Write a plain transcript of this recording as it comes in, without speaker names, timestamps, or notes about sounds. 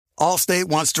Allstate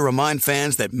wants to remind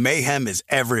fans that mayhem is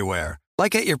everywhere,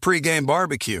 like at your pregame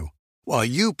barbecue. While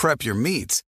you prep your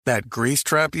meats, that grease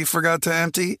trap you forgot to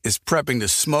empty is prepping to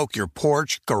smoke your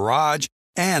porch, garage,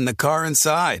 and the car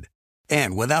inside.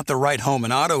 And without the right home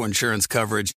and auto insurance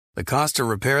coverage, the cost to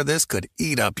repair this could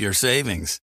eat up your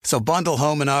savings. So bundle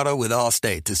home and auto with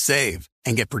Allstate to save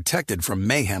and get protected from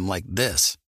mayhem like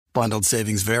this. Bundled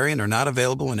savings vary and are not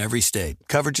available in every state.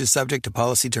 Coverage is subject to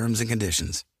policy terms and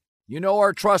conditions. You know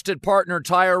our trusted partner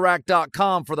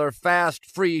TireRack.com for their fast,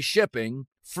 free shipping,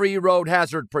 free road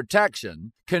hazard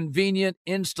protection, convenient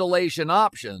installation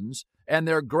options, and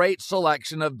their great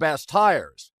selection of best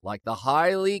tires, like the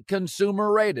highly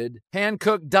consumer-rated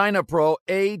Hankook Dynapro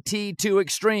AT2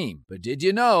 Extreme. But did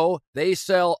you know they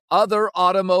sell other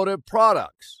automotive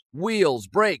products? Wheels,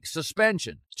 brakes,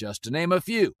 suspension, just to name a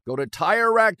few. Go to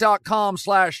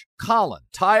TireRack.com/Colin.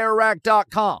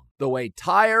 TireRack.com, the way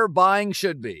tire buying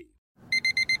should be.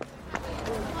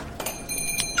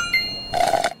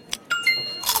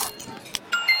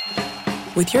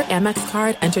 With your Amex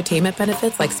card, entertainment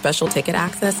benefits like special ticket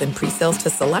access and pre-sales to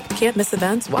select can't-miss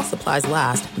events while supplies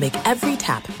last make every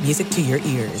tap music to your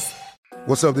ears.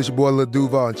 What's up, this your boy Lil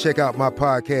Duval, and check out my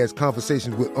podcast,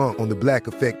 Conversations with Unc, on the Black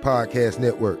Effect Podcast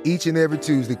Network. Each and every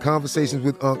Tuesday, Conversations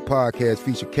with Unc podcast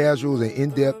feature casual and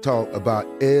in-depth talk about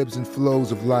ebbs and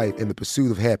flows of life and the pursuit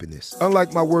of happiness.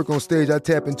 Unlike my work on stage, I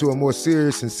tap into a more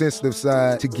serious and sensitive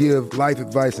side to give life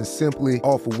advice and simply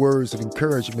offer words of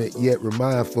encouragement, yet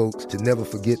remind folks to never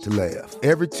forget to laugh.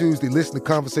 Every Tuesday, listen to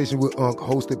Conversations with Unc,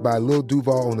 hosted by Lil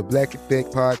Duval on the Black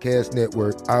Effect Podcast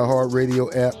Network,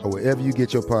 iHeartRadio app, or wherever you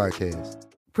get your podcasts.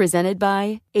 Presented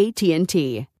by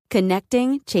AT&T.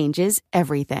 Connecting changes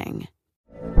everything.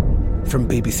 From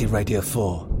BBC Radio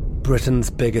 4, Britain's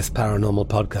biggest paranormal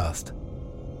podcast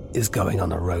is going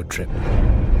on a road trip.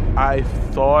 I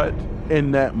thought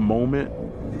in that moment,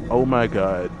 oh my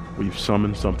God, we've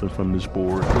summoned something from this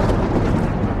board.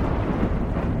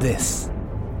 This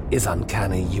is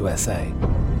Uncanny USA.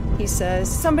 He says,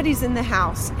 somebody's in the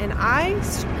house, and I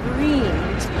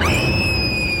screamed.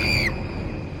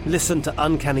 Listen to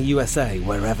Uncanny USA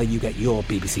wherever you get your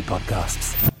BBC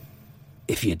podcasts,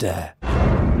 if you dare.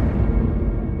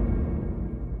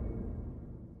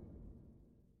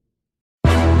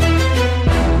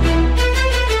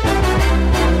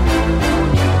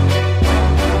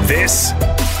 This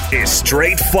is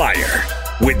Straight Fire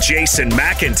with Jason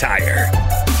McIntyre.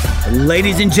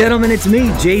 Ladies and gentlemen, it's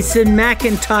me, Jason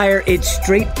McIntyre. It's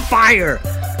Straight Fire,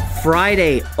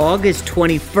 Friday, August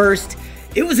 21st.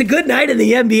 It was a good night in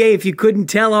the NBA, if you couldn't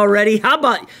tell already. How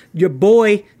about your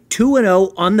boy,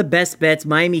 2-0 on the best bets.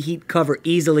 Miami Heat cover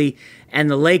easily, and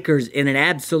the Lakers, in an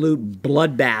absolute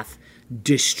bloodbath,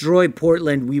 destroy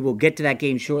Portland. We will get to that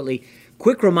game shortly.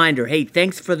 Quick reminder, hey,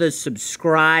 thanks for the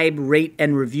subscribe, rate,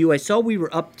 and review. I saw we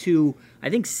were up to, I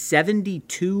think,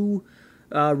 72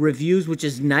 reviews, which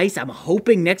is nice. I'm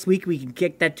hoping next week we can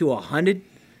kick that to 100.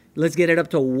 Let's get it up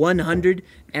to 100.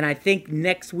 And I think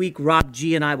next week, Rob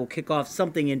G and I will kick off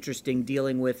something interesting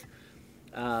dealing with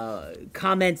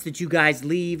comments that you guys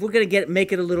leave. We're going to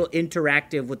make it a little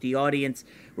interactive with the audience.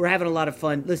 We're having a lot of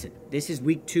fun. Listen, this is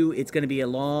week 2. It's going to be a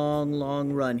long,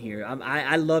 long run here.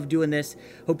 I love doing this.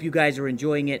 Hope you guys are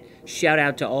enjoying it. Shout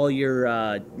out to all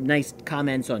your nice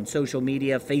comments on social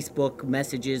media, Facebook,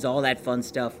 messages, all that fun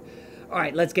stuff. All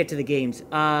right, let's get to the games.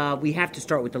 We have to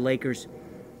start with the Lakers,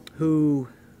 who...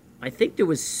 I think there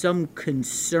was some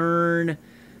concern,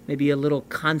 maybe a little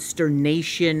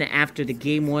consternation after the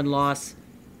Game 1 loss,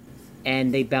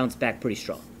 and they bounced back pretty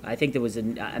strong. I think there was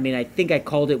I think I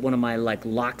called it one of my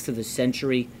locks of the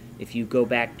century. If you go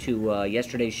back to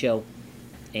yesterday's show,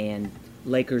 and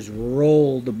Lakers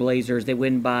rolled the Blazers. They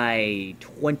win by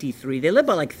 23. They led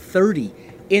by 30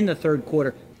 in the third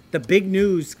quarter. The big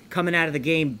news coming out of the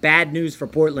game, bad news for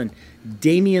Portland.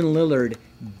 Damian Lillard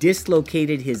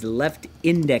dislocated his left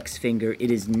index finger. It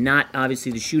is not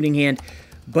obviously the shooting hand,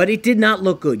 but it did not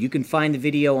look good. You can find the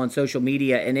video on social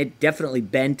media, and it definitely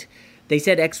bent. They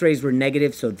said x-rays were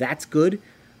negative, so that's good,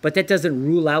 but that doesn't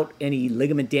rule out any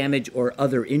ligament damage or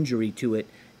other injury to it.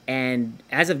 And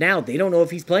as of now, they don't know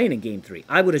if he's playing in Game 3.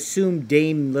 I would assume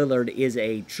Dame Lillard is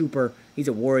a trooper. He's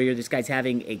a warrior. This guy's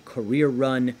having a career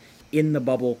run in the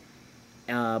bubble.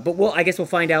 But I guess we'll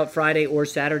find out Friday or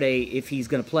Saturday if he's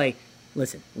going to play.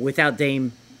 Listen, without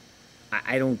Dame,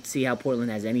 I don't see how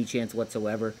Portland has any chance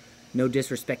whatsoever. No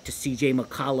disrespect to C.J.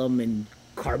 McCollum and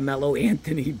Carmelo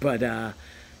Anthony, but,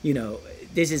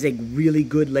 this is a really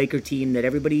good Laker team that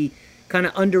everybody kind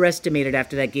of underestimated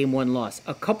after that Game 1 loss.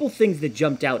 A couple things that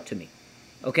jumped out to me,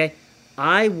 okay?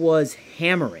 I was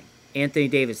hammering Anthony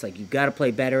Davis, you got to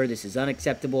play better. This is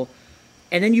unacceptable.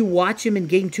 And then you watch him in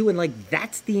game 2, and like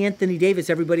that's the Anthony Davis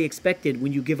everybody expected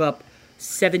when you give up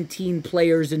 17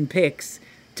 players and picks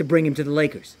to bring him to the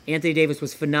Lakers. Anthony Davis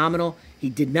was phenomenal. He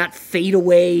did not fade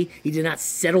away. He did not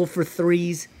settle for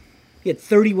threes. He had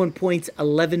 31 points,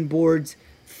 11 boards,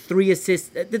 3 assists.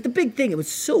 The big thing, it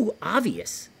was so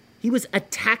obvious. He was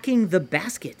attacking the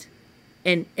basket,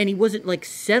 and he wasn't like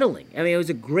settling. I mean, it was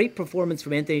a great performance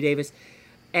from Anthony Davis.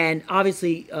 And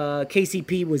obviously,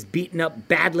 KCP was beaten up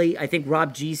badly. I think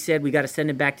Rob G said we got to send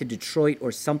him back to Detroit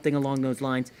or something along those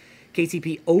lines.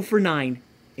 KCP 0 for 9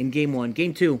 in game 1.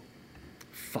 Game 2,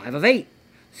 5 of 8,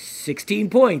 16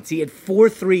 points. He had 4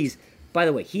 threes. By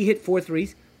the way, he hit 4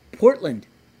 threes. Portland,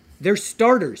 their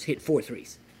starters hit 4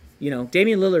 threes. You know,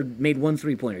 Damian Lillard made 1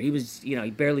 3-pointer. He was, he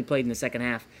barely played in the second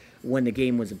half when the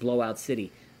game was a blowout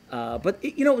city. But,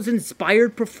 it was an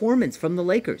inspired performance from the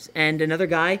Lakers. And another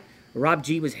guy, Rob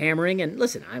G, was hammering, and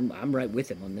listen, I'm right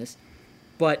with him on this.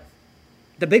 But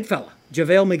the big fella,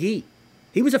 JaVale McGee,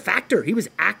 he was a factor. He was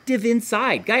active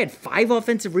inside. Guy had 5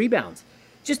 offensive rebounds.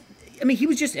 He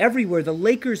was just everywhere. The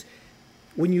Lakers,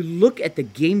 when you look at the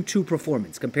Game 2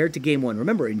 performance compared to Game 1,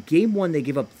 remember, in Game 1, they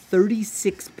gave up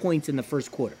 36 points in the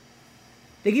first quarter.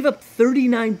 They gave up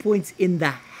 39 points in the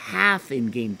half in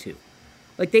Game 2.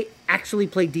 Like, they actually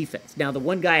played defense. Now, the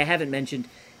one guy I haven't mentioned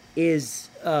is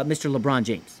Mr. LeBron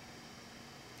James.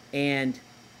 And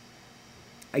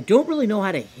I don't really know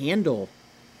how to handle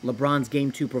LeBron's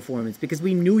Game 2 performance because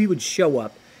we knew he would show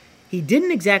up. He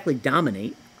didn't exactly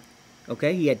dominate,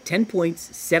 okay? He had 10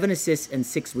 points, 7 assists, and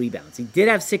 6 rebounds. He did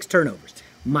have 6 turnovers.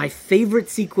 My favorite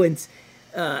sequence,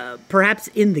 perhaps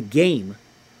in the game,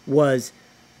 was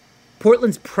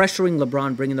Portland's pressuring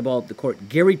LeBron, bringing the ball up the court.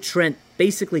 Gary Trent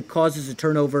basically causes a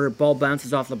turnover. Ball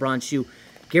bounces off LeBron's shoe.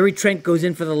 Gary Trent goes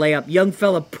in for the layup. Young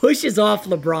fella pushes off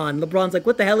LeBron. LeBron's like,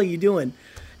 what the hell are you doing?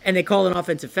 And they call an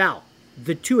offensive foul.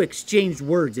 The two exchanged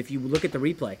words, if you look at the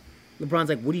replay. LeBron's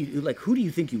like, who do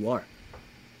you think you are?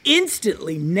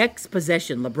 Instantly, next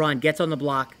possession, LeBron gets on the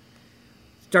block,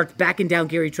 starts backing down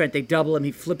Gary Trent. They double him.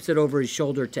 He flips it over his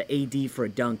shoulder to AD for a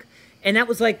dunk. And that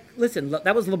was like, listen,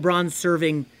 that was LeBron's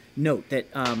serving note that,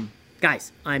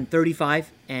 guys, I'm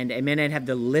 35 and I may not have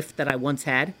the lift that I once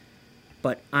had,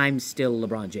 but I'm still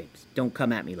LeBron James. Don't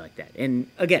come at me like that. And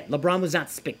again, LeBron was not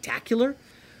spectacular,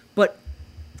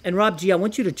 and Rob G, I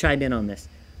want you to chime in on this.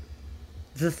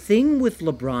 The thing with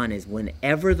LeBron is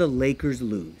whenever the Lakers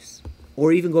lose,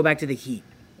 or even go back to the Heat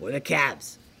or the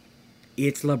Cavs,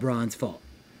 it's LeBron's fault.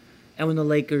 And when the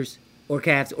Lakers or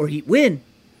Cavs or Heat win,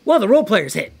 well, the role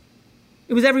players hit.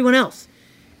 It was everyone else.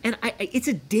 And it's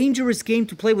a dangerous game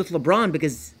to play with LeBron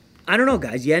because, I don't know,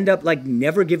 guys, you end up like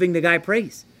never giving the guy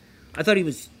praise. I thought he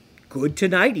was good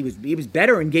tonight. He was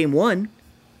better in Game 1.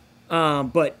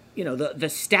 But, the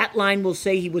stat line will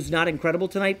say he was not incredible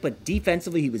tonight, but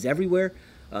defensively he was everywhere.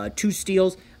 2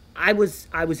 steals. I was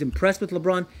impressed with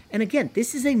LeBron. And again,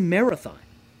 this is a marathon,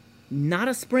 not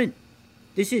a sprint.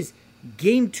 This is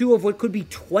Game 2 of what could be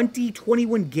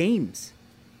 21 games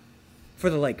for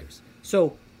the Lakers.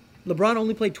 So LeBron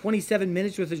only played 27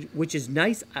 minutes, which is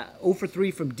nice. 0 for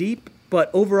 3 from deep, but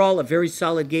overall a very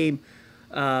solid game.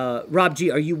 Rob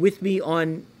G, are you with me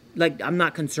on, I'm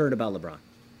not concerned about LeBron?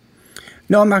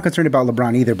 No, I'm not concerned about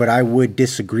LeBron either, but I would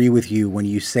disagree with you when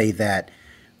you say that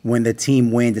when the team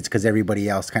wins, it's because everybody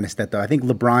else kind of stepped up. I think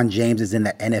LeBron James is in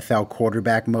the NFL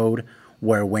quarterback mode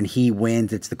where when he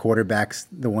wins, it's the quarterback's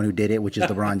the one who did it, which is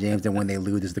LeBron James, and when they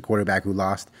lose, it's the quarterback who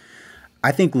lost.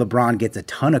 I think LeBron gets a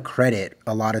ton of credit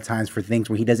a lot of times for things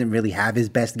where he doesn't really have his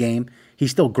best game.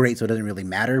 He's still great, so it doesn't really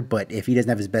matter. But if he doesn't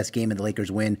have his best game and the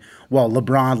Lakers win, well,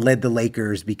 LeBron led the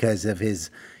Lakers because of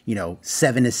his,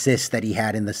 7 assists that he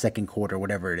had in the second quarter,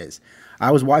 whatever it is.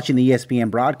 I was watching the ESPN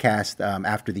broadcast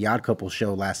after the Odd Couple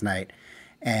show last night,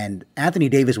 and Anthony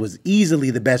Davis was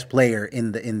easily the best player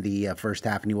in the first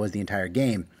half, and he was the entire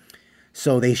game.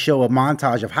 So they show a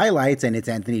montage of highlights, and it's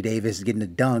Anthony Davis getting a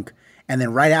dunk. And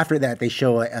then right after that, they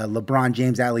show a LeBron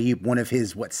James alley-oop, one of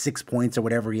his, 6 points or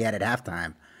whatever he had at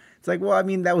halftime. It's like, well, I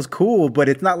mean, that was cool, but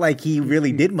it's not like he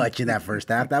really did much in that first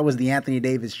half. That was the Anthony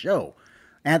Davis show.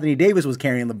 Anthony Davis was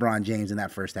carrying LeBron James in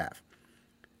that first half.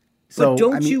 So,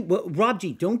 but Rob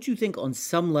G, don't you think on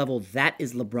some level that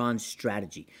is LeBron's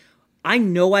strategy? I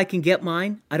know I can get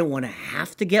mine. I don't want to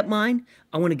have to get mine.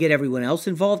 I want to get everyone else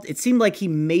involved. It seemed like he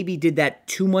maybe did that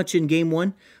too much in Game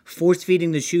 1,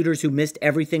 force-feeding the shooters who missed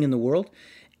everything in the world.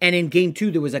 And in Game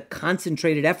 2, there was a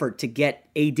concentrated effort to get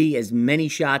AD as many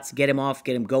shots, get him off,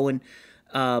 get him going.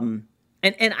 And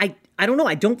I don't know.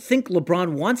 I don't think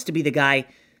LeBron wants to be the guy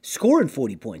scoring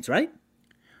 40 points, right?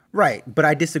 Right, but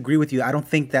I disagree with you. I don't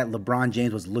think that LeBron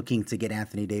James was looking to get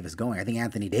Anthony Davis going. I think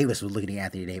Anthony Davis was looking to get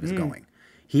Anthony Davis going.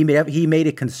 He made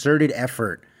a concerted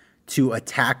effort to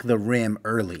attack the rim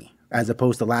early, as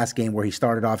opposed to last game where he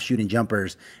started off shooting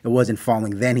jumpers, it wasn't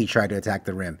falling, then he tried to attack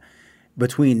the rim.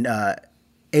 Between AD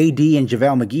and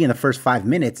JaVale McGee in the first 5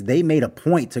 minutes, they made a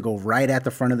point to go right at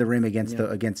the front of the rim against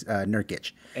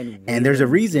Nurkic. And there's a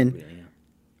reason,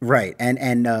 right?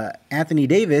 And Anthony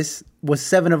Davis was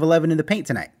 7 of 11 in the paint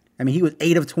tonight. I mean, he was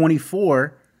 8 of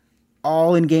 24,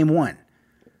 all in game 1.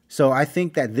 So I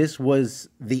think that this was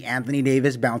the Anthony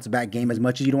Davis bounce back game, as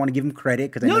much as you don't want to give him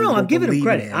credit. I'm giving him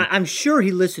credit. I'm sure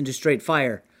he listened to Straight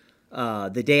Fire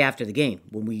the day after the game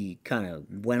when we kind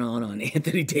of went on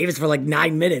Anthony Davis for like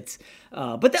 9 minutes.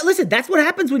 But listen, that's what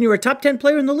happens when you're a top 10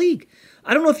 player in the league.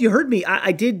 I don't know if you heard me.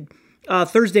 I did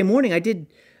Thursday morning, I did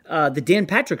the Dan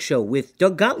Patrick show with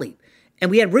Doug Gottlieb. And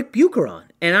we had Rick Bucher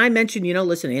on. And I mentioned,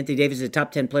 listen, Anthony Davis is a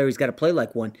top 10 player. He's got to play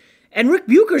like one. And Rick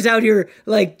Bucher's out here,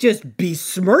 like, just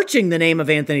besmirching the name of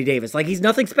Anthony Davis. Like, he's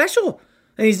nothing special.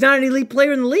 And he's not an elite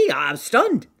player in the league. I'm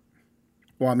stunned.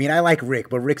 Well, I mean, I like Rick,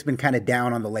 but Rick's been kind of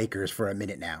down on the Lakers for a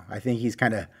minute now. I think he's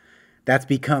kind of, that's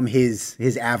become his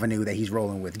avenue that he's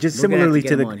rolling with. Just similarly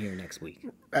to the. On here next week.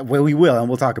 Well, we will, and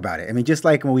we'll talk about it. I mean, just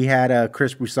like when we had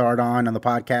Chris Broussard on the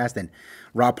podcast and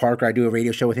Rob Parker, I do a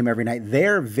radio show with him every night.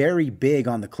 They're very big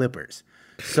on the Clippers.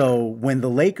 So when the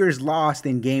Lakers lost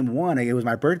in game 1, it was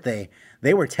my birthday,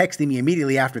 they were texting me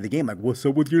immediately after the game, like, what's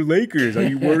up with your Lakers? Are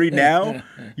you worried now?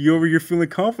 You're feeling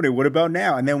confident. What about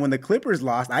now? And then when the Clippers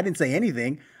lost, I didn't say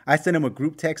anything. I sent them a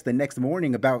group text the next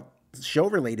morning about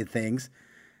show-related things.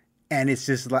 And it's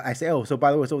just like, I say, oh, so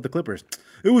by the way, what's up with the Clippers?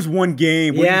 It was one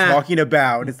game. What are you talking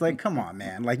about? And it's like, come on,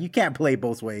 man. Like, you can't play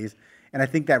both ways. And I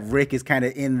think that Rick is kind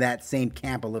of in that same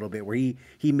camp a little bit, where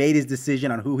he made his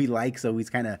decision on who he likes, so he's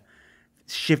kind of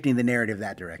shifting the narrative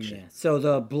that direction. Yeah. So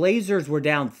the Blazers were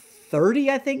down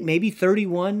 30, I think, maybe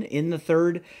 31 in the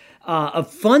third. A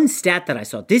fun stat that I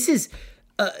saw. This is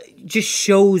just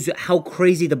shows how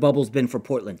crazy the bubble's been for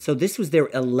Portland. So this was their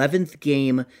 11th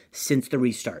game since the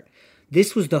restart.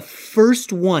 This was the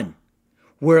first one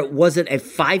where it wasn't a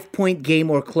 5-point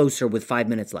game or closer with 5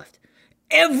 minutes left.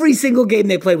 Every single game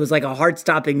they played was like a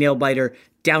heart-stopping nail-biter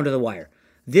down to the wire.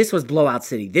 This was blowout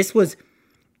city. This was...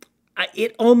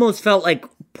 It almost felt like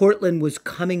Portland was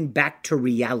coming back to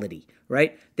reality,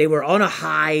 right? They were on a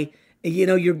high.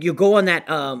 You go on that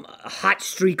hot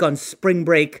streak on spring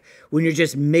break when you're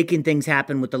just making things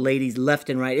happen with the ladies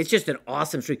left and right. It's just an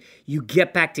awesome streak. You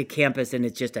get back to campus and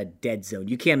it's just a dead zone.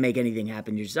 You can't make anything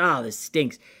happen. You're just, this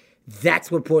stinks. That's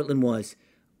what Portland was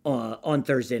on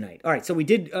Thursday night. All right, so we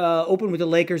did open with the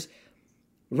Lakers.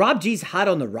 Rob G's hot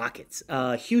on the Rockets.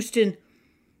 Houston...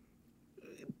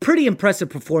 Pretty impressive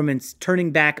performance, turning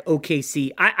back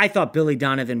OKC. I thought Billy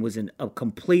Donovan was a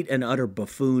complete and utter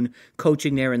buffoon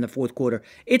coaching there in the fourth quarter.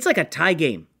 It's like a tie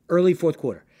game, early fourth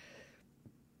quarter.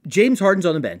 James Harden's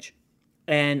on the bench,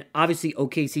 and obviously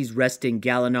OKC's resting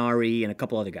Gallinari and a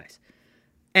couple other guys.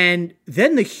 And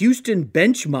then the Houston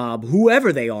bench mob,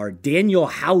 whoever they are, Daniel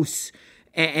House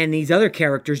and these other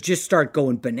characters just start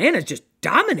going bananas, just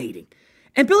dominating.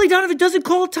 And Billy Donovan doesn't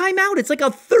call a timeout. It's like a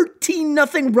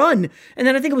 13-0 run. And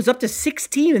then I think it was up to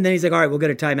 16. And then he's like, all right, we'll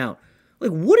get a timeout.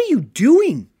 Like, what are you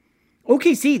doing?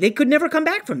 OKC, they could never come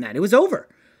back from that. It was over.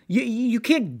 You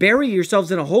can't bury yourselves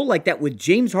in a hole like that with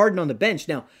James Harden on the bench.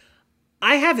 Now,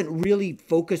 I haven't really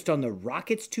focused on the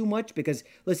Rockets too much because,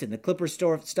 listen, the Clippers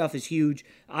stuff is huge.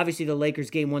 Obviously, the Lakers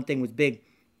game 1 thing was big.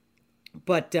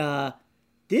 But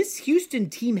this Houston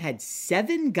team had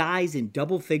 7 guys in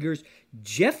double figures.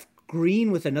 Jeff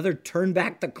Green with another turn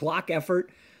back the clock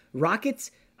effort. Rockets,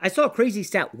 I saw a crazy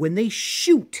stat. When they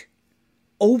shoot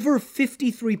over 50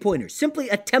 3-pointers, simply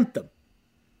attempt them,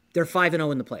 they're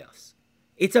 5-0 in the playoffs.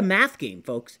 It's a math game,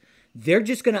 folks. They're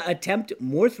just going to attempt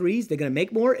more threes. They're going to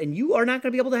make more, and you are not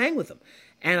going to be able to hang with them.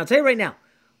 And I'll tell you right now,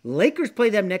 Lakers play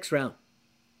them next round.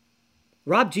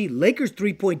 Rob G, Lakers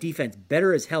 3-point defense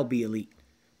better as hell be elite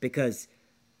because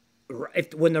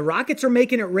when the Rockets are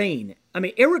making it rain, I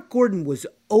mean, Eric Gordon was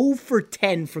 0 for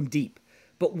 10 from deep.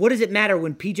 But what does it matter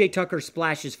when P.J. Tucker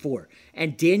splashes 4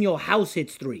 and Daniel House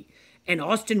hits 3 and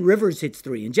Austin Rivers hits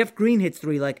 3 and Jeff Green hits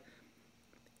 3? Like,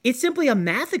 it's simply a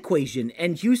math equation,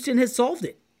 and Houston has solved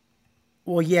it.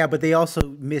 Well, yeah, but they also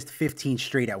missed 15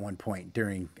 straight at one point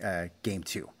during game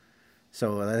 2.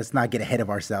 So let's not get ahead of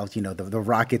ourselves. The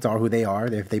Rockets are who they are.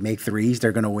 If they make threes,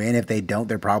 they're going to win. If they don't,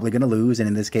 they're probably going to lose. And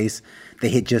in this case, they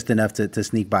hit just enough to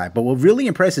sneak by. But what really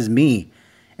impresses me,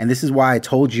 and this is why I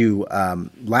told you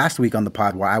last week on the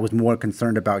pod why I was more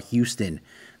concerned about Houston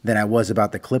than I was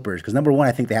about the Clippers. Because number one,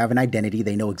 I think they have an identity.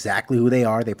 They know exactly who they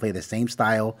are. They play the same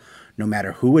style no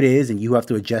matter who it is, and you have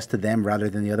to adjust to them rather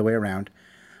than the other way around.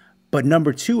 But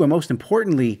number two, and most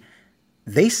importantly,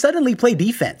 they suddenly play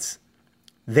defense.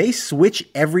 They switch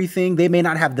everything. They may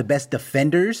not have the best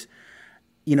defenders,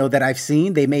 that I've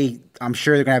seen. I'm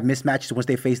sure they're going to have mismatches once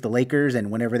they face the Lakers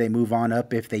and whenever they move on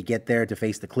up, if they get there to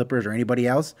face the Clippers or anybody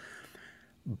else.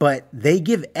 But they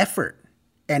give effort.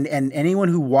 And anyone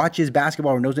who watches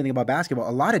basketball or knows anything about basketball,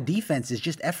 a lot of defense is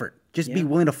just effort. Just be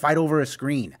willing to fight over a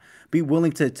screen. Be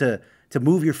willing to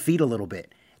move your feet a little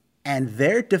bit. And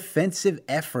their defensive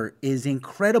effort is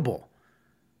incredible.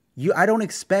 I don't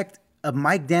expect a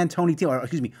Mike D'Antoni team, or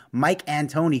excuse me, Mike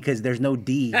Antoni, because there's no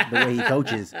D the way he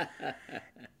coaches.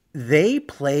 They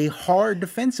play hard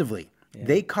defensively. Yeah.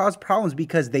 They cause problems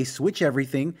because they switch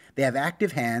everything. They have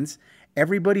active hands.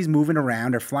 Everybody's moving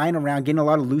around. They're flying around, getting a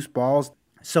lot of loose balls.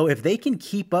 So if they can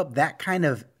keep up that kind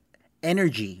of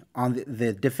energy on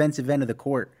the defensive end of the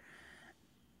court,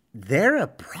 they're a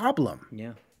problem.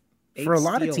 Yeah. For a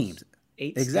lot of teams.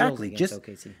 Exactly. Just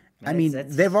OKC. I mean,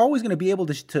 they're always going to be able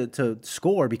to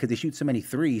score because they shoot so many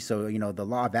threes. So, the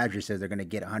law of averages says they're going to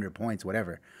get 100 points,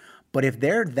 whatever. But if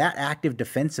they're that active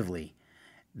defensively,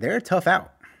 they're a tough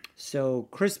out. So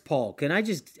Chris Paul, can I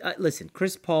just listen?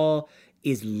 Chris Paul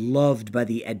is loved by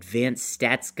the advanced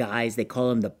stats guys. They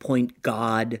call him the point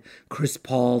god. Chris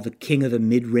Paul, the king of the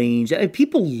mid-range.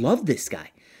 People love this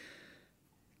guy.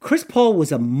 Chris Paul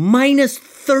was a minus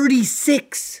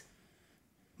 36.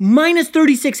 Minus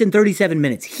 36 in 37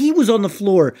 minutes. He was on the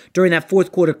floor during that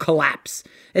fourth quarter collapse.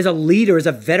 As a leader, as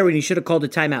a veteran, he should have called a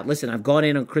timeout. Listen, I've gone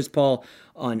in on Chris Paul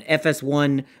on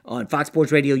FS1, on Fox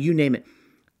Sports Radio, you name it.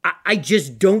 I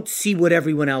just don't see what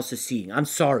everyone else is seeing. I'm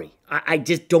sorry. I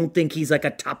just don't think he's like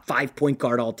a top 5 point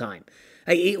guard all time.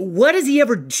 What has he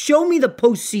ever... Show me the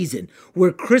postseason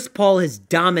where Chris Paul has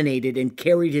dominated and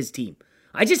carried his team.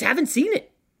 I just haven't seen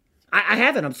it. I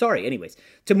haven't. I'm sorry. Anyways,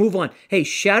 to move on. Hey,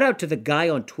 shout out to the guy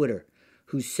on Twitter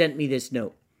who sent me this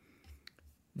note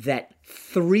that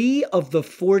 3 of the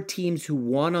 4 teams who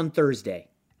won on Thursday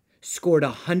scored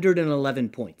 111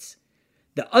 points.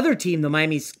 The other team, the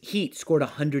Miami Heat, scored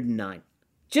 109.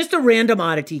 Just a random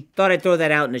oddity. Thought I'd throw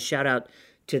that out and a shout out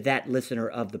to that listener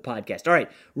of the podcast. All right,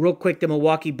 real quick, the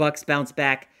Milwaukee Bucks bounce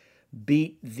back,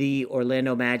 beat the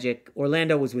Orlando Magic.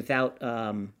 Orlando was without,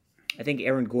 I think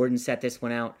Aaron Gordon set this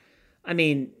one out. I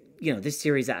mean, this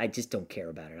series, I just don't care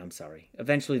about it. I'm sorry.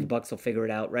 Eventually, the Bucks will figure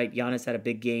it out, right? Giannis had a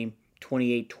big game,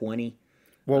 28-20.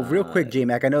 Well, real quick,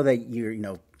 J-Mac, I know that you're,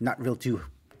 not real too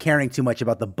caring too much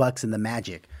about the Bucks and the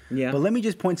Magic. Yeah. But let me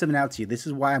just point something out to you. This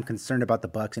is why I'm concerned about the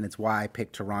Bucks, and it's why I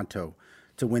picked Toronto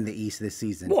to win the East this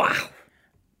season. Wow.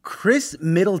 Chris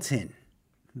Middleton,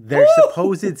 their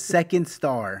supposed second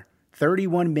star,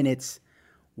 31 minutes,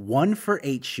 1 for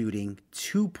 8 shooting,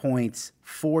 2 points,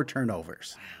 4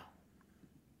 turnovers. Wow.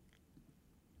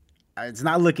 It's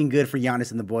not looking good for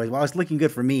Giannis and the boys. Well, it's looking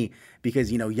good for me because,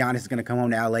 Giannis is going to come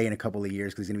home to L.A. in a couple of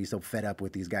years because he's going to be so fed up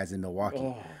with these guys in Milwaukee.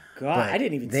 Oh, God. I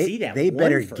didn't even see that. They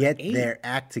better get their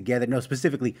act together. No,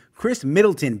 specifically, Chris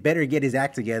Middleton better get his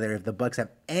act together if the Bucks have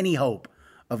any hope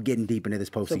of getting deep into this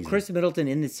postseason. So Chris Middleton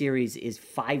in the series is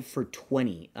 5 for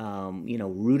 20.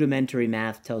 Rudimentary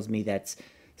math tells me that's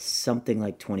something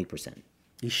like 20%.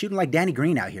 He's shooting like Danny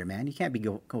Green out here, man. You can't be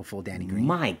go full Danny Green.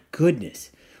 My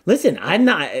goodness. Listen, I'm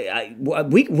not.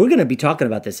 We're going to be talking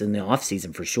about this in the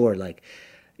offseason for sure. Like,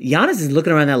 Giannis is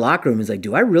looking around that locker room and is like,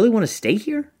 do I really want to stay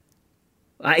here?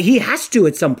 He has to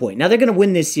at some point. Now, they're going to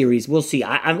win this series. We'll see.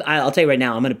 I'll tell you right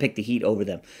now, I'm going to pick the Heat over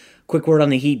them. Quick word on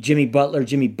the Heat. Jimmy Butler,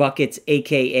 Jimmy Buckets,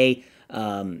 a.k.a.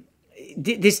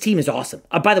 This team is awesome.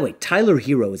 By the way, Tyler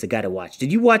Hero is a guy to watch.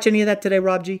 Did you watch any of that today,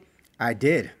 Rob G? I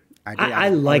did. I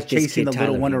like this chasing kid, the little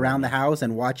Tyler one Hero, around the house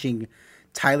and watching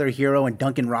Tyler Hero and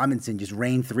Duncan Robinson just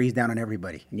rain threes down on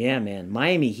everybody. Yeah, man.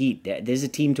 Miami Heat, there's a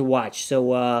team to watch.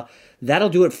 So that'll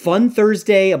do it. Fun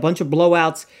Thursday, a bunch of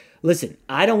blowouts. Listen,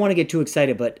 I don't want to get too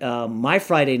excited, but my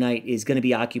Friday night is going to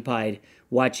be occupied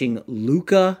watching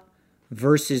Luka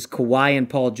versus Kawhi and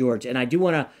Paul George. And I do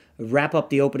want to wrap up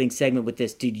the opening segment with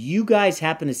this. Did you guys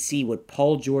happen to see what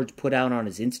Paul George put out on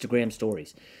his Instagram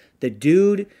stories? The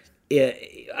dude,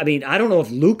 I mean, I don't know if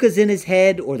Luka's in his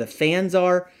head or the fans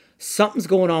are. Something's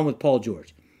going on with Paul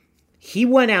George. He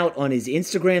went out on his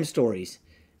Instagram stories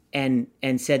and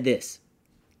said this.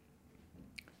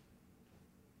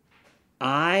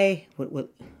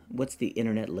 What's the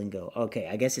internet lingo? Okay,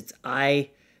 I guess it's I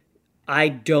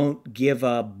don't give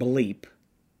a bleep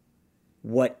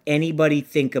what anybody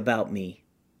think about me.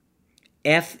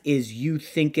 F is you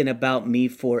thinking about me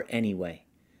for anyway.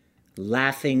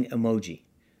 Laughing emoji.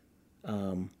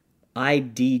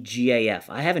 IDGAF.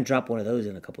 I haven't dropped one of those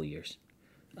in a couple of years.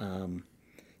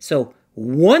 So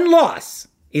one loss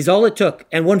is all it took,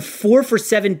 and one 4 for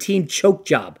 17 choke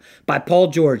job by Paul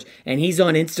George, and he's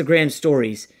on Instagram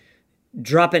stories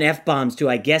dropping F-bombs to,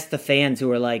 I guess, the fans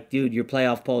who are like, dude, you're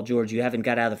playoff Paul George. You haven't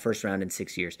got out of the first round in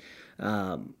 6 years.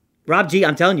 Rob G,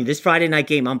 I'm telling you, this Friday night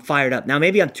game, I'm fired up. Now,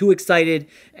 maybe I'm too excited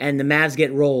and the Mavs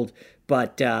get rolled,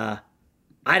 but I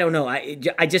don't know.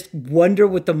 I just wonder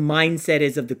what the mindset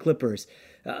is of the Clippers.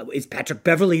 Is Patrick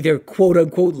Beverley, their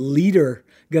quote-unquote leader,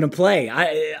 going to play?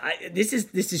 This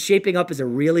is shaping up as a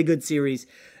really good series.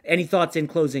 Any thoughts in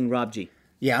closing, Rob G?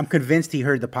 Yeah, I'm convinced he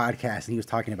heard the podcast and he was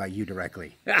talking about you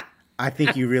directly. I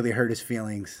think you really hurt his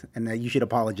feelings and that you should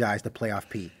apologize to Playoff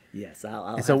P. Yes,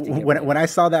 I'll and so when I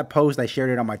saw that post, I shared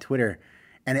it on my Twitter,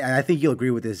 and I think you'll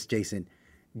agree with this, Jason.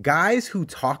 Guys who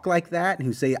talk like that and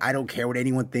who say, I don't care what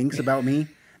anyone thinks about me,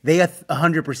 they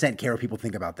 100% care what people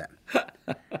think about them.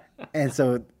 And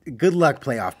so good luck,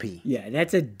 Playoff P. Yeah,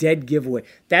 that's a dead giveaway.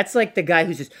 That's like the guy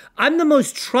who says, I'm the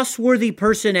most trustworthy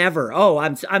person ever. Oh,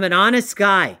 I'm an honest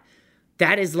guy.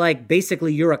 That is like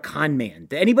basically you're a con man.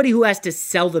 Anybody who has to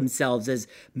sell themselves as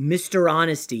Mr.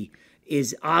 Honesty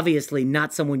is obviously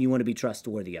not someone you want to be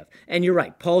trustworthy of. And you're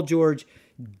right. Paul George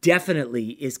definitely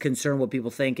is concerned what people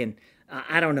think. And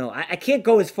I don't know. I can't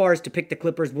go as far as to pick the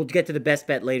Clippers. We'll get to the best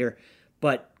bet later.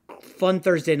 But fun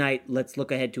Thursday night. Let's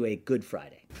look ahead to a good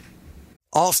Friday.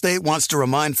 Allstate wants to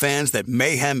remind fans that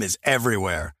mayhem is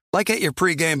everywhere. Like at your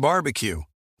pregame barbecue.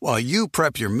 While you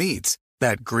prep your meats,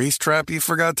 that grease trap you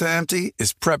forgot to empty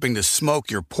is prepping to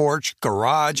smoke your porch,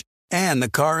 garage, and the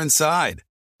car inside.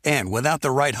 And without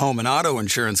the right home and auto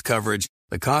insurance coverage,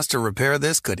 the cost to repair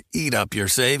this could eat up your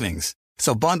savings.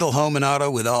 So bundle home and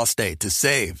auto with Allstate to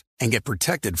save and get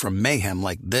protected from mayhem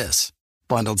like this.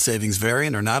 Bundled savings vary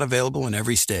and are not available in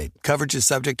every state. Coverage is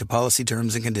subject to policy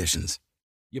terms and conditions.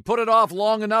 You put it off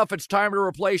long enough, it's time to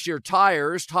replace your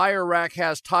tires. Tire Rack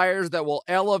has tires that will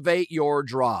elevate your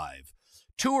drive.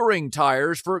 Touring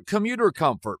tires for commuter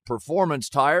comfort, performance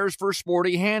tires for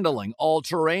sporty handling,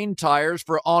 all-terrain tires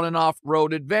for on- and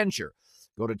off-road adventure.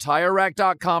 Go to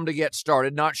TireRack.com to get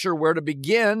started. Not sure where to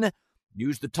begin?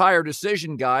 Use the Tire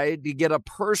Decision Guide to get a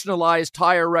personalized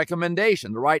tire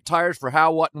recommendation, the right tires for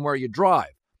how, what, and where you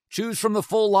drive. Choose from the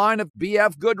full line of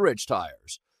BF Goodrich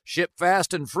tires. Ship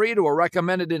fast and free to a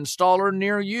recommended installer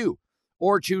near you.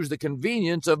 Or choose the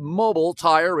convenience of mobile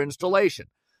tire installation.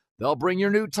 They'll bring your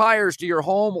new tires to your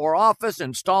home or office and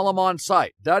install them on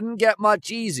site. Doesn't get much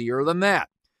easier than that.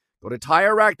 Go to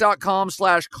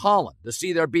TireRack.com/Colin to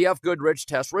see their BF Goodrich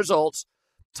test results,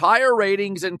 tire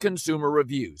ratings, and consumer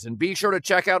reviews. And be sure to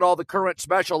check out all the current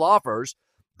special offers.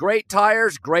 Great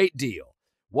tires, great deal.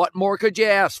 What more could you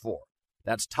ask for?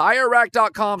 That's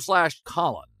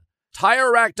TireRack.com/Colin.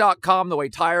 TireRack.com, the way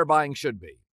tire buying should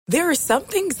be. There are some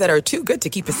things that are too good to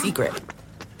keep a secret.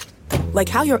 Like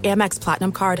how your Amex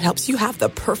Platinum card helps you have the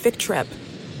perfect trip.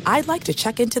 I'd like to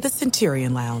check into the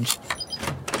Centurion Lounge.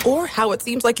 Or how it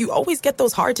seems like you always get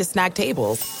those hard-to-snag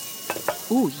tables.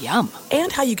 Ooh, yum.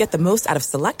 And how you get the most out of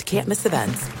select can't-miss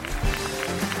events.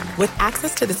 With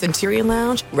access to the Centurion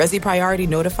Lounge, Resi Priority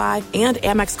Notified, and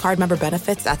Amex card member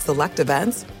benefits at select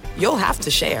events, you'll have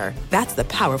to share. That's the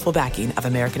powerful backing of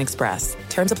American Express.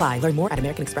 Terms apply. Learn more at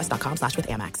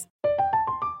americanexpress.com/withAmex.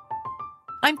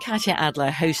 I'm Katya Adler,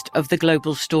 host of The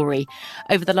Global Story.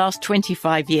 Over the last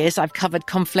 25 years, I've covered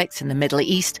conflicts in the Middle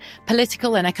East,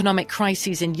 political and economic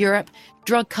crises in Europe,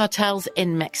 drug cartels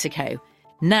in Mexico.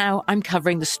 Now I'm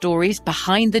covering the stories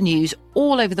behind the news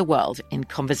all over the world in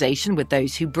conversation with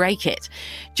those who break it.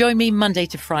 Join me Monday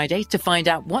to Friday to find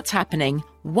out what's happening,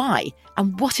 why,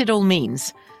 and what it all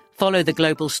means. Follow The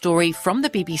Global Story from the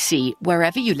BBC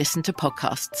wherever you listen to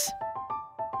podcasts.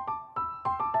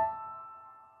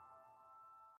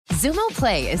 Xumo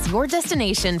Play is your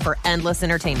destination for endless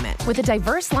entertainment. With a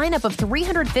diverse lineup of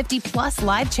 350-plus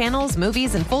live channels,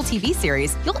 movies, and full TV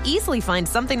series, you'll easily find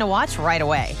something to watch right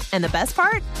away. And the best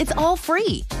part? It's all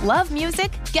free. Love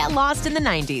music? Get lost in the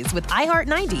 90s with iHeart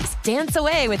 90s, dance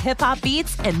away with hip-hop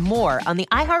beats, and more on the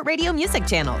iHeartRadio music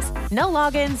channels. No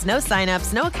logins, no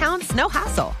signups, no accounts, no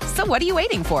hassle. So what are you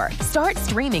waiting for? Start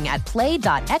streaming at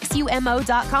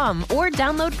play.xumo.com or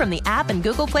download from the app and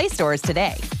Google Play stores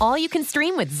today. All you can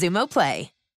stream with Xumo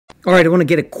Play. All right, I want to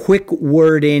get a quick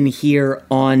word in here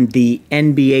on the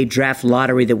NBA draft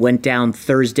lottery that went down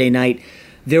Thursday night.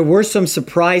 There were some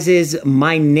surprises.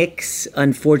 My Knicks,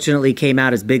 unfortunately, came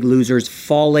out as big losers,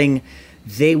 falling.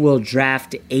 They will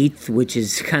draft 8th, which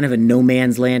is kind of a no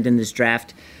man's land in this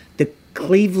draft. The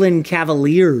Cleveland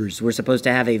Cavaliers were supposed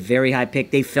to have a very high pick.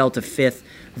 They fell to 5th.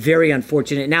 Very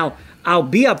unfortunate. Now, I'll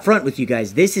be upfront with you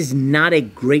guys. This is not a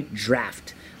great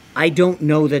draft. I don't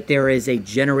know that there is a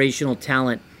generational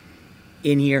talent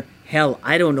in here. Hell,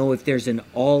 I don't know if there's an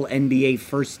all-NBA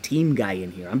first-team guy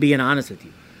in here. I'm being honest with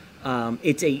you.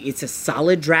 It's a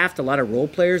solid draft, a lot of role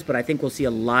players, but I think we'll see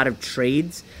a lot of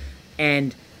trades.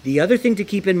 And the other thing to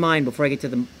keep in mind before I get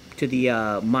to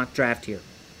the mock draft here,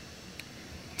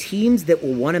 teams that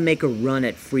will want to make a run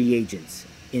at free agents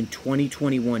in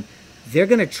 2021, they're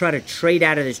going to try to trade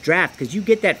out of this draft because you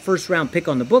get that first round pick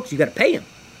on the books, you got to pay him.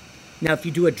 Now, if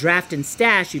you do a draft and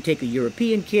stash, you take a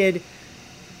European kid,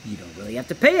 you don't really have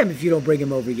to pay him if you don't bring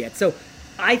him over yet. So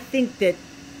I think that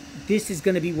this is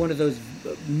going to be one of those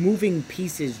moving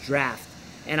pieces draft.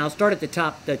 And I'll start at the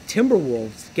top. The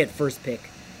Timberwolves get first pick.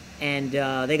 And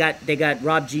they got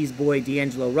Rob G's boy,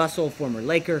 D'Angelo Russell, former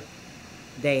Laker.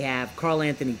 They have Karl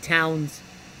Anthony Towns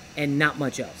and not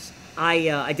much else.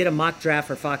 I did a mock draft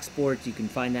for Fox Sports. You can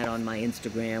find that on my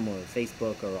Instagram or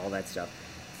Facebook or all that stuff.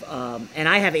 And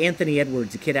I have Anthony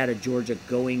Edwards, a kid out of Georgia,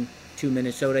 going to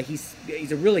Minnesota. He's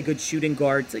a really good shooting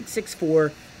guard. It's like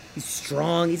 6'4". He's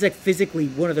strong. He's like physically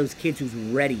one of those kids who's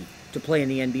ready to play in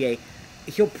the NBA.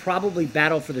 He'll probably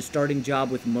battle for the starting job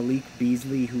with Malik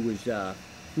Beasley, who's a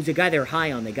guy they're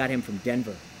high on. They got him from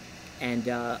Denver. And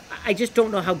I just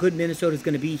don't know how good Minnesota's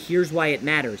going to be. Here's why it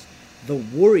matters. The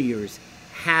Warriors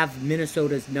have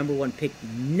Minnesota's number 1 pick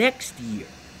next year.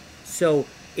 So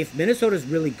if Minnesota's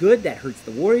really good, that hurts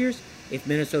the Warriors. If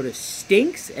Minnesota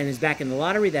stinks and is back in the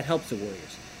lottery, that helps the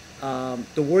Warriors.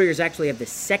 The Warriors actually have the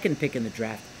 2nd pick in the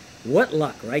draft. What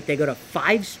luck, right? They go to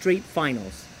 5 straight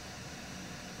finals.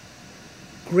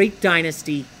 Great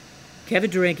dynasty. Kevin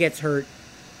Durant gets hurt.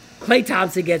 Klay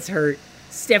Thompson gets hurt.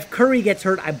 Steph Curry gets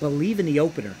hurt, I believe, in the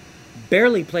opener.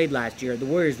 Barely played last year. The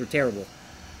Warriors were terrible.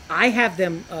 I have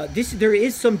them... there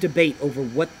is some debate over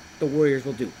what the Warriors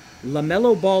will do.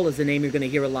 LaMelo Ball is a name you're going to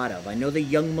hear a lot of. I know the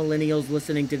young millennials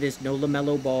listening to this know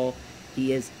LaMelo Ball.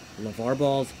 He is LeVar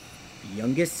Ball's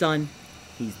youngest son.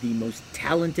 He's the most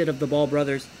talented of the Ball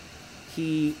brothers.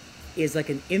 He is like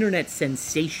an internet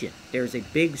sensation. There's a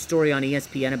big story on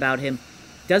ESPN about him.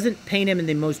 Doesn't paint him in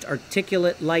the most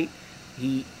articulate light.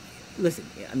 Listen,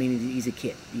 I mean, he's a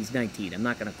kid. He's 19. I'm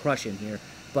not going to crush him here.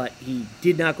 But he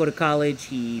did not go to college.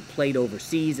 He played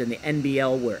overseas in the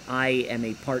NBL, where I am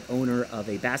a part owner of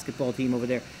a basketball team over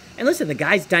there. And listen, the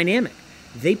guy's dynamic.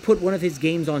 They put one of his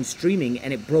games on streaming,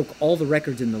 and it broke all the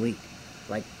records in the league.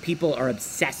 Like, people are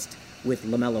obsessed with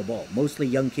LaMelo Ball. Mostly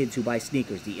young kids who buy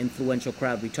sneakers, the influential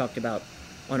crowd we talked about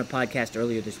on a podcast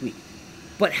earlier this week.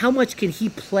 But how much can he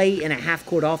play in a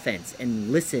half-court offense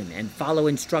and listen and follow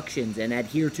instructions and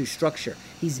adhere to structure?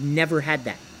 He's never had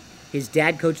that. His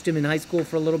dad coached him in high school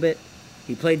for a little bit.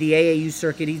 He played the AAU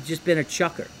circuit. He's just been a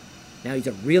chucker. Now he's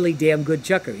a really damn good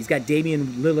chucker. He's got Damian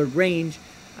Lillard range.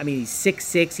 I mean, he's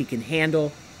 6'6". He can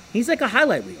handle. He's like a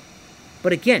highlight reel.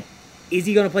 But again, is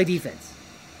he going to play defense?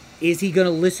 Is he going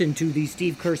to listen to the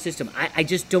Steve Kerr system? I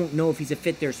just don't know if he's a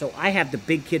fit there. So I have the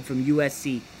big kid from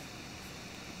USC,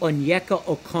 Onyeka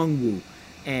Okongwu.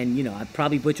 And, you know, I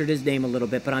probably butchered his name a little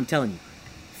bit, but I'm telling you,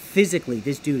 physically,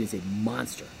 this dude is a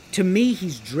monster. To me,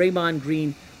 he's Draymond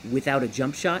Green without a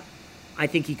jump shot. I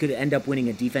think he could end up winning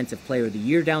a Defensive Player of the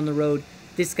Year down the road.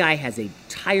 This guy has a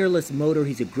tireless motor.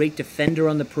 He's a great defender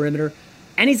on the perimeter.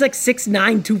 And he's like 6'9",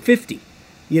 250.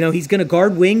 You know, he's going to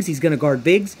guard wings. He's going to guard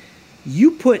bigs.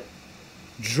 You put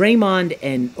Draymond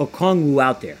and Okongwu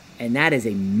out there, and that is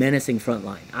a menacing front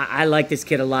line. I like this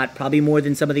kid a lot, probably more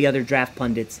than some of the other draft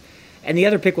pundits. And the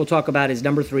other pick we'll talk about is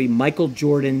number 3, Michael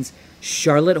Jordan's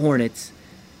Charlotte Hornets.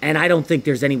 And I don't think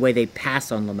there's any way they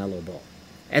pass on LaMelo Ball.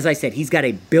 As I said, he's got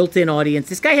a built-in audience.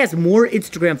 This guy has more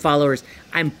Instagram followers,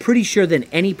 I'm pretty sure, than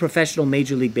any professional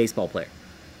Major League Baseball player.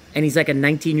 And he's like a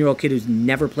 19-year-old kid who's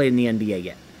never played in the NBA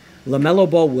yet. LaMelo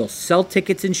Ball will sell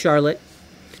tickets in Charlotte.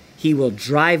 He will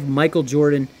drive Michael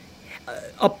Jordan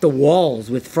up the walls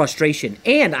with frustration.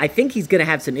 And I think he's going to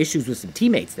have some issues with some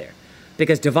teammates there.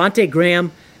 Because Devontae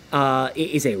Graham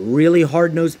is a really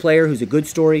hard-nosed player who's a good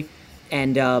story.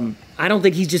 And I don't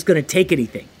think he's just going to take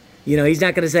anything. You know, he's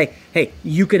not going to say, hey,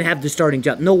 you can have the starting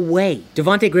job. No way.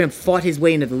 Devontae Graham fought his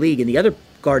way into the league, and the other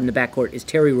guard in the backcourt is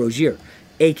Terry Rozier,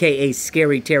 a.k.a.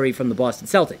 Scary Terry from the Boston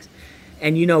Celtics.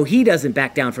 And you know he doesn't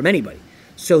back down from anybody.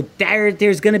 So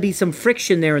there's going to be some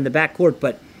friction there in the backcourt,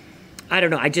 but I don't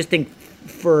know. I just think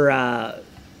for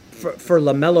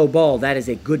LaMelo Ball, that is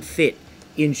a good fit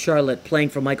in Charlotte, playing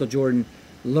for Michael Jordan,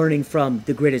 learning from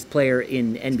the greatest player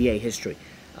in NBA history.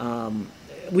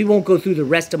 We won't go through the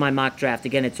rest of my mock draft.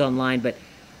 Again, it's online. But,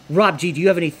 Rob G., do you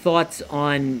have any thoughts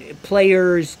on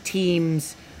players,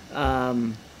 teams?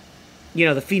 You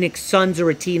know, the Phoenix Suns are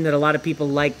a team that a lot of people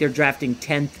like. They're drafting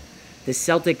 10th. The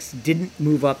Celtics didn't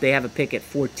move up. They have a pick at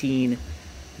 14.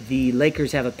 The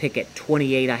Lakers have a pick at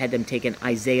 28. I had them taking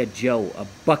Isaiah Joe, a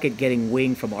bucket-getting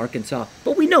wing from Arkansas.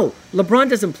 But we know LeBron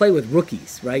doesn't play with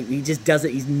rookies, right? He just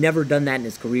doesn't. He's never done that in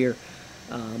his career.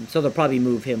 So they'll probably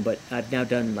move him. But I've now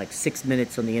done like 6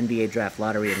 minutes on the NBA draft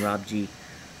lottery. And Rob G,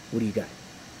 what do you got?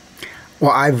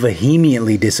 Well, I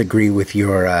vehemently disagree with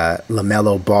your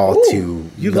LaMelo Ball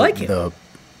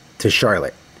to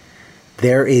Charlotte.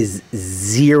 There is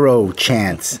zero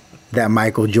chance that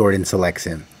Michael Jordan selects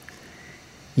him.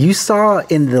 You saw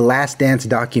in the Last Dance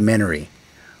documentary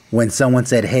when someone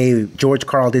said, hey, George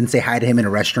Karl didn't say hi to him in a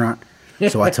restaurant,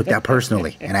 so I took that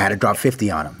personally, and I had to drop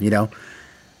 50 on him, you know?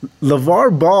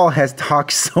 LeVar Ball has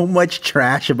talked so much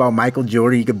trash about Michael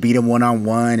Jordan. You could beat him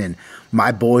one-on-one, and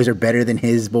my boys are better than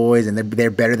his boys, and they're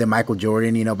better than Michael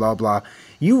Jordan, you know, blah, blah.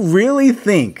 You really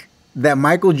think that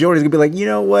Michael Jordan is going to be like, you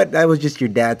know what, that was just your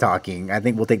dad talking. I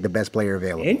think we'll take the best player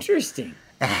available. Interesting.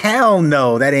 Hell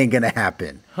no, that ain't going to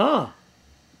happen. Huh.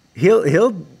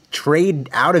 He'll trade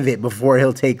out of it before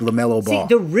he'll take LaMelo Ball. See,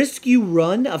 the risk you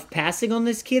run of passing on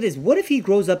this kid is what if he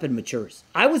grows up and matures?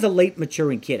 I was a late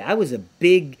maturing kid. I was a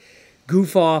big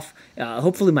goof off.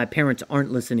 Hopefully my parents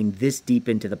aren't listening this deep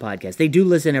into the podcast. They do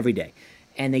listen every day,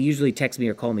 and they usually text me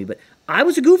or call me. But I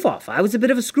was a goof off. I was a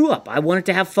bit of a screw up. I wanted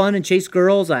to have fun and chase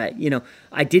girls. I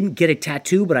didn't get a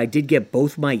tattoo, but I did get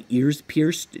both my ears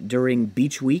pierced during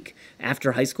beach week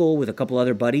after high school with a couple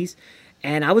other buddies.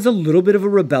 And I was a little bit of a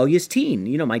rebellious teen.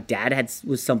 You know, my dad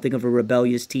was something of a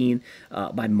rebellious teen.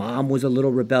 My mom was a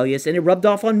little rebellious, and it rubbed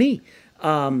off on me.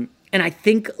 And I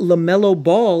think LaMelo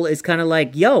Ball is kind of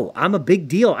like, yo, I'm a big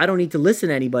deal. I don't need to listen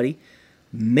to anybody.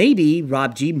 Maybe,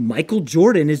 Rob G, Michael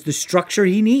Jordan is the structure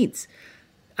he needs.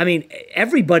 I mean,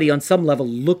 everybody on some level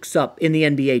looks up in the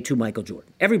NBA to Michael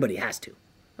Jordan. Everybody has to.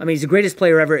 I mean, he's the greatest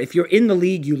player ever. If you're in the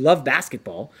league, you love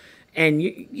basketball. And,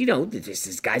 you know,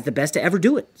 this guy's the best to ever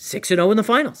do it. 6-0 in the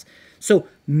finals. So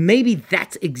maybe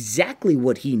that's exactly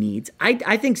what he needs.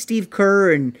 I think Steve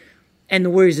Kerr and the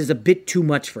Warriors is a bit too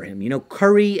much for him. You know,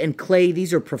 Curry and Clay,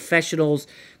 these are professionals.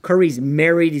 Curry's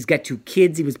married. He's got 2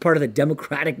 kids. He was part of the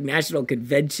Democratic National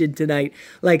Convention tonight.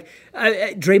 Like,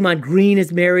 Draymond Green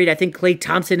is married. I think Klay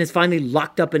Thompson has finally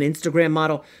locked up an Instagram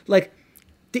model. Like,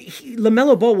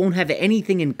 LaMelo Ball won't have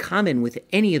anything in common with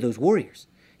any of those Warriors.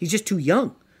 He's just too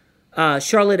young.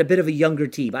 Charlotte, a bit of a younger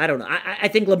team. I don't know. I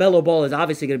think LaMelo Ball is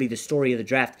obviously going to be the story of the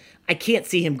draft. I can't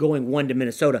see him going 1 to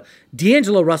Minnesota.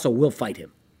 D'Angelo Russell will fight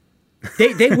him.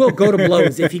 They will go to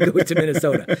blows if he goes to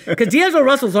Minnesota. Because D'Angelo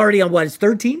Russell's already on, his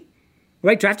 3rd team?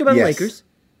 Right? Drafted by the Lakers.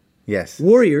 Yes.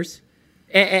 Warriors.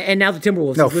 And now the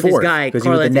Timberwolves. No, with 4. His guy,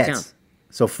 Karl-Anthony Towns.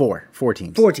 So 4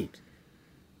 teams. 4 teams.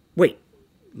 Wait.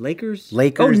 Lakers?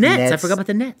 Nets. I forgot about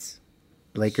the Nets.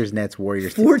 Lakers, Nets,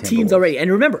 Warriors. 4 teams already.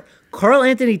 And remember,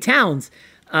 Karl-Anthony Towns,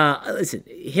 listen,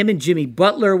 him and Jimmy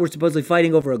Butler were supposedly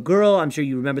fighting over a girl. I'm sure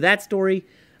you remember that story.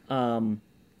 Karl-Anthony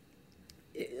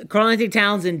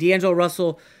Towns and D'Angelo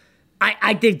Russell,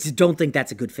 I don't think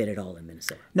that's a good fit at all in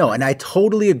Minnesota. No, and I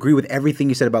totally agree with everything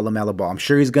you said about LaMelo Ball. I'm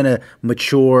sure he's going to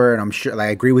mature, and I'm sure, I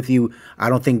agree with you. I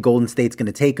don't think Golden State's going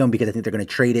to take him because I think they're going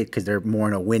to trade it because they're more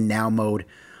in a win-now mode.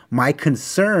 My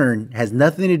concern has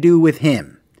nothing to do with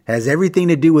him. It has everything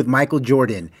to do with Michael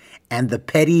Jordan and the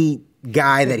petty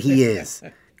guy that he is.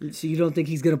 So you don't think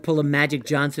he's going to pull a Magic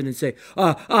Johnson and say,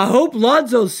 I hope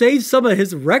Lonzo saves some of my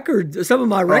records for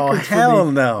me.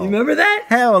 Hell no. You remember that?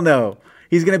 Hell no.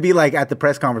 He's going to be like at the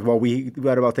press conference, well, we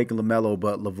thought about taking LaMelo,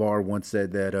 but LeVar once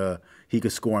said that he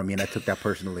could score on me, and I took that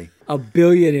personally. A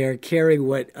billionaire caring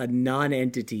what a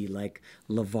non-entity like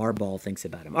LeVar Ball thinks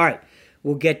about him. All right.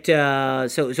 We'll get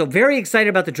so very excited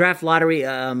about the draft lottery.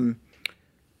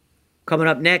 Coming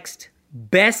up next,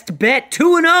 Best Bet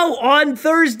 2-0 on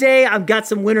Thursday. I've got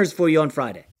some winners for you on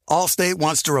Friday. Allstate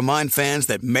wants to remind fans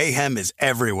that mayhem is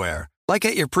everywhere, like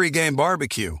at your pregame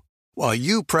barbecue. While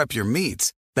you prep your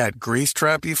meats, that grease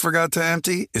trap you forgot to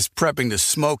empty is prepping to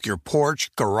smoke your porch,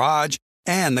 garage,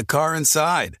 and the car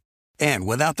inside. And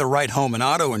without the right home and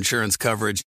auto insurance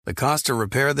coverage, the cost to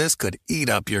repair this could eat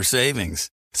up your savings.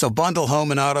 So bundle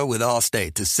home and auto with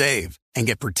Allstate to save and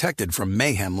get protected from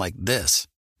mayhem like this.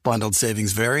 Bundled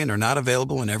savings vary and are not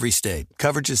available in every state.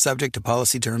 Coverage is subject to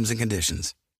policy terms and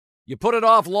conditions. You put it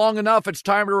off long enough, it's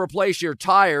time to replace your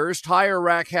tires. Tire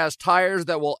Rack has tires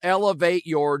that will elevate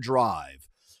your drive.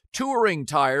 Touring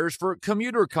tires for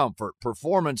commuter comfort,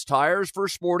 performance tires for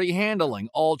sporty handling,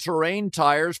 all-terrain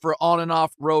tires for on- and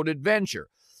off-road adventure.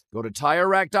 Go to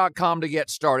TireRack.com to get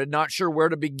started. Not sure where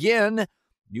to begin?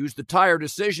 Use the Tire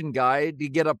Decision Guide to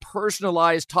get a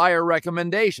personalized tire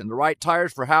recommendation, the right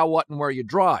tires for how, what, and where you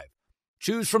drive.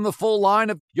 Choose from the full line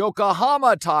of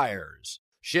Yokohama tires.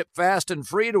 Ship fast and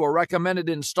free to a recommended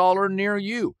installer near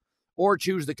you. or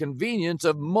choose the convenience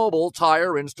of mobile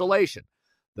tire installation.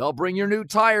 They'll bring your new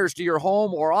tires to your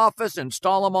home or office and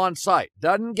install them on site.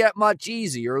 Doesn't get much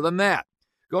easier than that.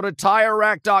 Go to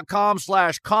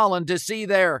TireRack.com/Colin to see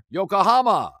their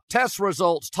Yokohama test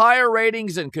results, tire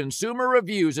ratings, and consumer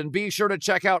reviews, and be sure to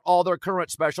check out all their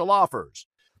current special offers.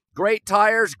 Great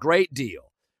tires, great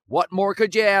deal. What more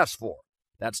could you ask for?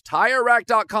 That's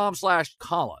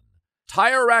TireRack.com/Colin.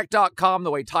 TireRack.com,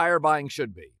 the way tire buying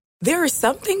should be. There are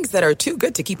some things that are too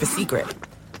good to keep a secret.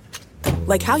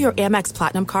 Like how your Amex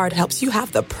Platinum card helps you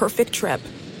have the perfect trip.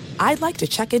 I'd like to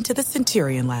check into the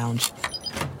Centurion Lounge.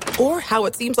 Or how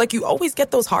it seems like you always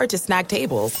get those hard-to-snag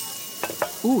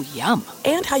tables. Ooh, yum.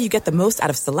 And how you get the most out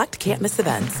of select can't-miss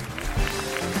events.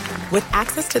 With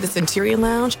access to the Centurion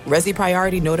Lounge, Resi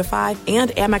Priority Notified,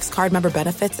 and Amex card member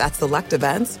benefits at select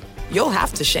events, you'll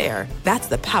have to share. That's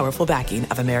the powerful backing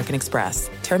of American Express.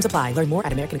 Terms apply. Learn more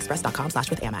at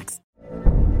americanexpress.com/withAmex.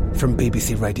 From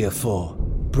BBC Radio 4,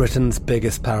 Britain's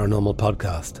biggest paranormal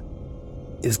podcast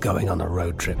is going on a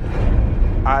road trip.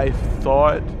 I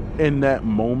thought in that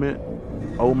moment,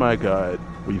 oh my God,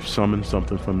 we've summoned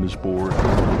something from this board.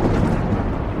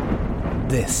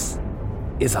 This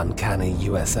is Uncanny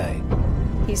USA.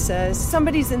 He says,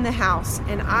 somebody's in the house,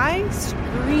 and I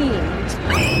screamed.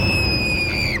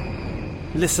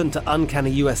 Listen to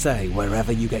Uncanny USA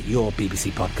wherever you get your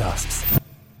BBC podcasts,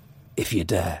 if you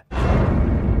dare.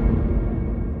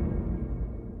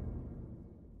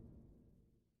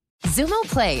 Xumo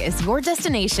Play is your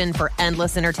destination for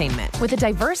endless entertainment. With a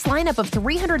diverse lineup of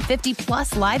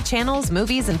 350-plus live channels,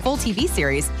 movies, and full TV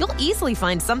series, you'll easily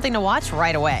find something to watch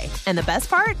right away. And the best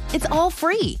part? It's all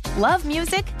free. Love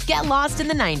music? Get lost in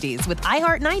the 90s with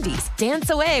iHeart 90s, dance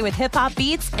away with hip-hop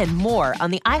beats, and more on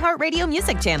the iHeartRadio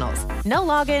music channels. No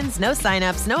logins, no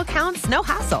signups, no accounts, no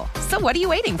hassle. So what are you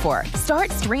waiting for? Start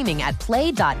streaming at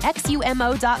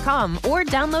play.xumo.com or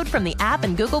download from the app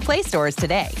and Google Play stores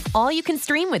today. All you can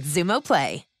stream with Xumo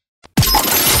Play.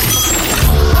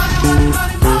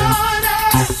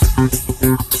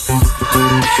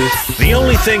 The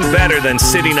only thing better than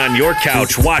sitting on your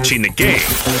couch watching the game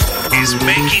is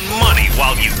making money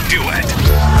while you do it.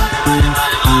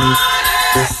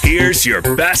 Here's your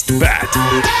best bet.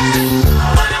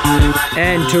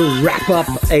 And to wrap up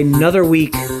another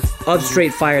week of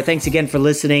Straight Fire, thanks again for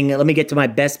listening. Let me get to my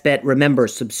best bet. Remember,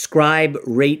 subscribe,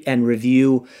 rate, and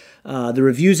review. The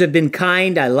reviews have been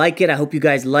kind. I like it. I hope you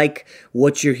guys like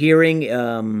what you're hearing.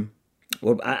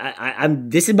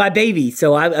 This is my baby,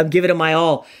 so I'm giving it my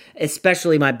all,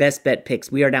 especially my best bet picks.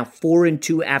 We are now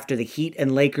 4-2 after the Heat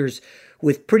and Lakers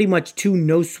with pretty much 2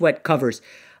 no-sweat covers.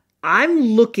 I'm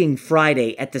looking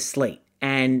Friday at the slate,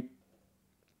 and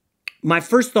my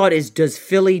first thought is, does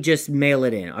Philly just mail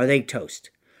it in? Are they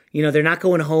toast? You know, they're not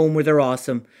going home where they're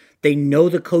awesome. They know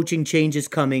the coaching change is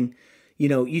coming. You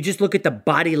know, you just look at the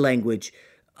body language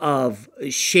of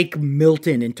Shake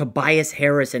Milton and Tobias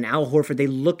Harris and Al Horford. They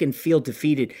look and feel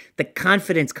defeated. The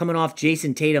confidence coming off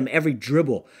Jason Tatum every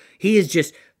dribble. He is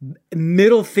just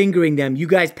middle fingering them. You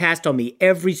guys passed on me.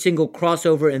 Every single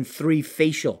crossover and 3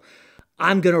 facial.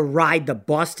 I'm going to ride the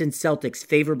Boston Celtics,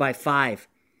 favored by 5,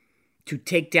 to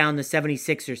take down the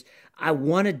 76ers. I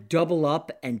want to double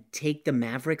up and take the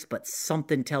Mavericks, but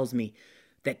something tells me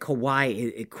that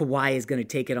Kawhi is going to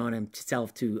take it on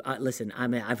himself to, listen,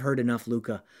 I've heard enough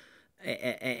Luka,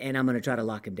 and I'm going to try to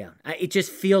lock him down. It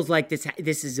just feels like this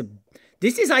is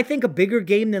I think, a bigger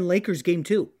game than Lakers game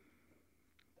 2.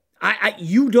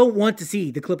 You don't want to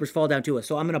see the Clippers fall down to us,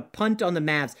 so I'm going to punt on the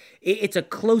Mavs. It's a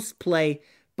close play,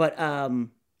 but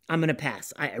I'm going to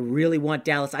pass. I really want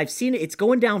Dallas. I've seen it. It's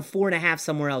going down 4.5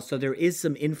 somewhere else, so there is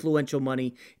some influential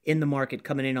money in the market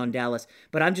coming in on Dallas.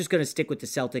 But I'm just going to stick with the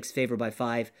Celtics, favored by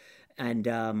 5, and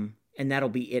that'll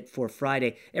be it for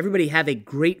Friday. Everybody have a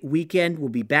great weekend. We'll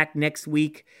be back next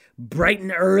week, bright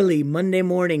and early, Monday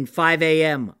morning, 5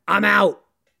 a.m. I'm out.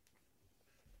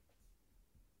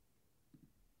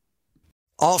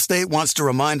 Allstate wants to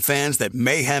remind fans that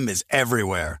mayhem is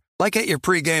everywhere, like at your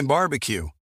pregame barbecue.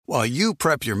 While you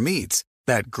prep your meats,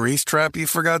 that grease trap you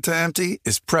forgot to empty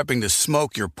is prepping to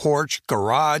smoke your porch,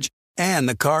 garage, and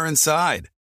the car inside.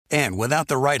 And without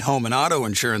the right home and auto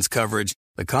insurance coverage,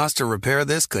 the cost to repair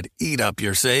this could eat up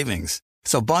your savings.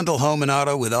 So bundle home and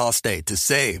auto with Allstate to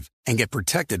save and get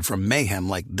protected from mayhem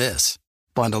like this.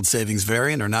 Bundled savings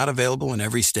vary and are not available in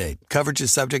every state. Coverage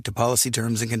is subject to policy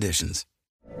terms and conditions.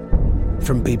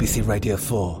 From BBC Radio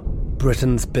 4,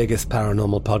 Britain's biggest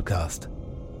paranormal podcast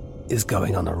is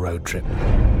going on a road trip.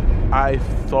 I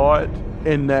thought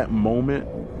in that moment,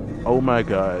 oh my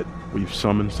God, we've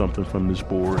summoned something from this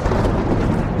board.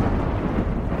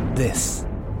 This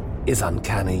is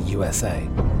Uncanny USA.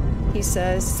 He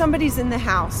says, somebody's in the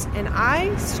house, and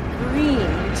I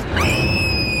screamed.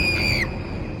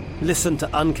 Listen to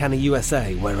Uncanny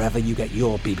USA wherever you get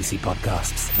your BBC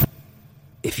podcasts,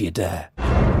 if you dare.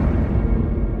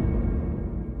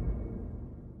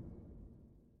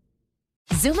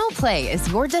 Xumo Play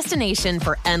is your destination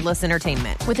for endless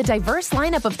entertainment. With a diverse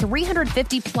lineup of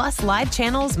 350-plus live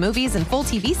channels, movies, and full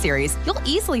TV series, you'll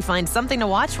easily find something to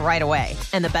watch right away.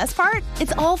 And the best part?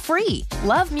 It's all free.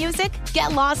 Love music?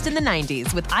 Get lost in the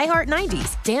 90s with iHeart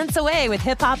 90s, dance away with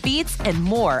hip-hop beats, and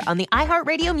more on the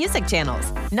iHeartRadio music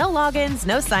channels. No logins,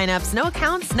 no signups, no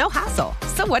accounts, no hassle.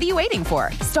 So what are you waiting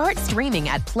for? Start streaming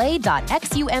at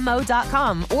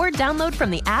play.xumo.com or download from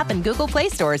the app and Google Play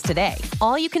stores today.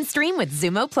 All you can stream with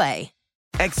Xumo Play.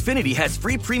 Xfinity has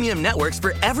free premium networks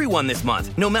for everyone this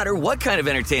month, no matter what kind of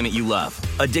entertainment you love.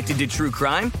 Addicted to true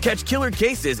crime? Catch killer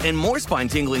cases and more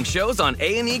spine-tingling shows on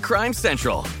A&E Crime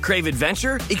Central. Crave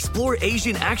adventure? Explore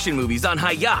Asian action movies on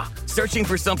Hi-Ya. Searching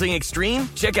for something extreme?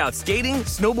 Check out skating,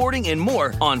 snowboarding, and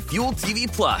more on Fuel TV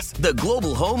Plus, the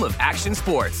global home of action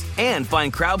sports. And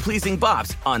find crowd-pleasing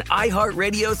bops on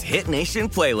iHeartRadio's Hit Nation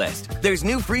playlist. There's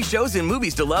new free shows and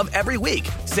movies to love every week.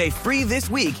 Say free this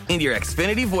week in your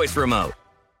Xfinity voice remote.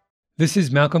 This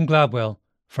is Malcolm Gladwell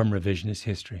from Revisionist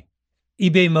History.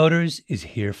 eBay Motors is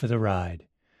here for the ride.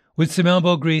 With some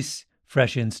elbow grease,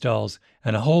 fresh installs,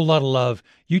 and a whole lot of love,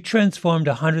 you transformed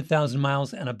 100,000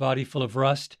 miles and a body full of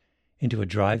rust into a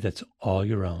drive that's all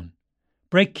your own.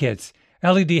 Brake kits,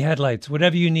 LED headlights,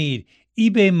 whatever you need,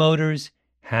 eBay Motors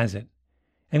has it.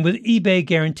 And with eBay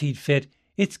Guaranteed Fit,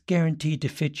 it's guaranteed to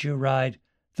fit your ride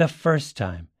the first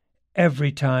time,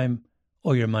 every time,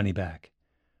 or your money back.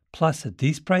 Plus, at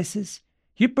these prices,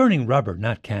 you're burning rubber,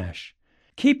 not cash.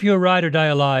 Keep your ride or die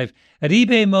alive at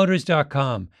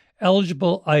ebaymotors.com.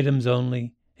 Eligible items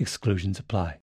only. Exclusions apply.